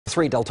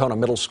Three Deltona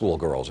Middle School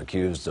girls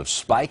accused of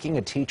spiking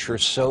a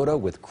teacher's soda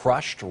with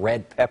crushed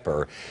red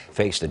pepper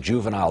faced a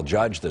juvenile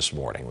judge this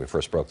morning. We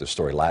first broke this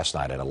story last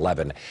night at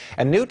 11.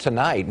 And new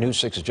tonight, News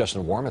 6's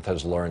Justin Wormuth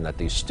has learned that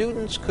these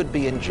students could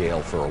be in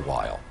jail for a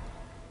while.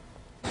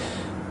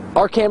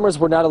 Our cameras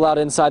were not allowed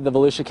inside the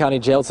Volusia County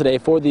Jail today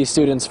for these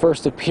students'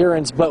 first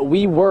appearance, but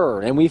we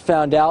were, and we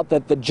found out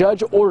that the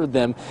judge ordered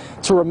them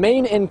to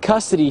remain in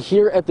custody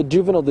here at the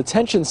Juvenile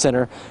Detention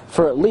Center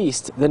for at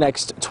least the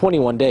next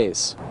 21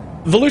 days.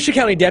 Volusia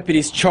County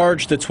deputies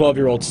charged the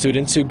 12-year-old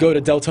students who go to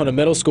Deltona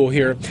Middle School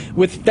here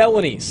with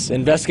felonies.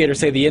 Investigators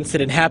say the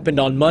incident happened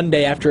on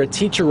Monday after a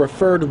teacher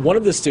referred one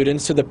of the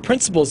students to the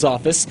principal's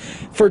office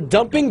for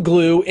dumping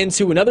glue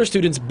into another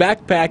student's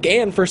backpack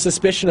and for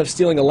suspicion of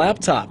stealing a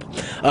laptop.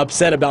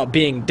 Upset about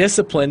being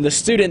disciplined, the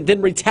student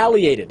then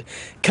retaliated,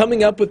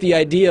 coming up with the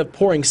idea of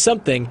pouring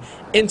something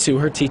into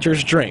her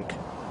teacher's drink.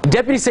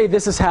 Deputies say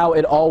this is how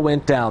it all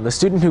went down. The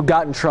student who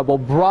got in trouble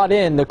brought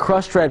in the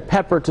crushed red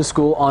pepper to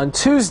school on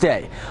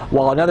Tuesday.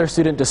 While another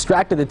student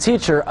distracted the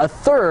teacher, a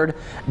third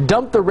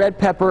dumped the red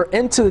pepper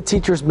into the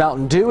teacher's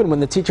Mountain Dew, and when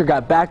the teacher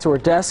got back to her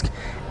desk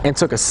and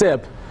took a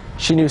sip,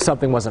 she knew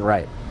something wasn't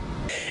right.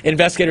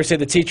 Investigators say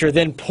the teacher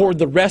then poured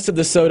the rest of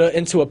the soda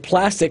into a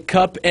plastic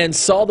cup and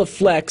saw the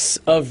flecks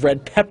of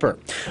red pepper.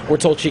 We're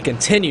told she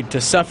continued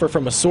to suffer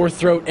from a sore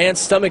throat and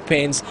stomach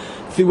pains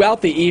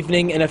throughout the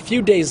evening, and a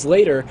few days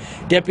later,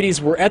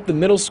 deputies were at the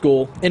middle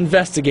school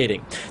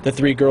investigating. The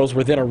three girls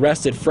were then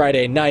arrested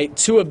Friday night,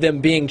 two of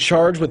them being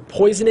charged with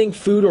poisoning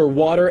food or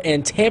water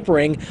and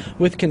tampering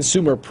with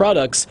consumer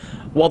products,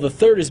 while the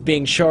third is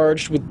being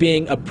charged with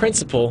being a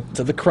principal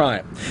to the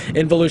crime.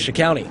 In Volusia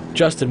County,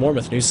 Justin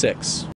Wormuth, News 6.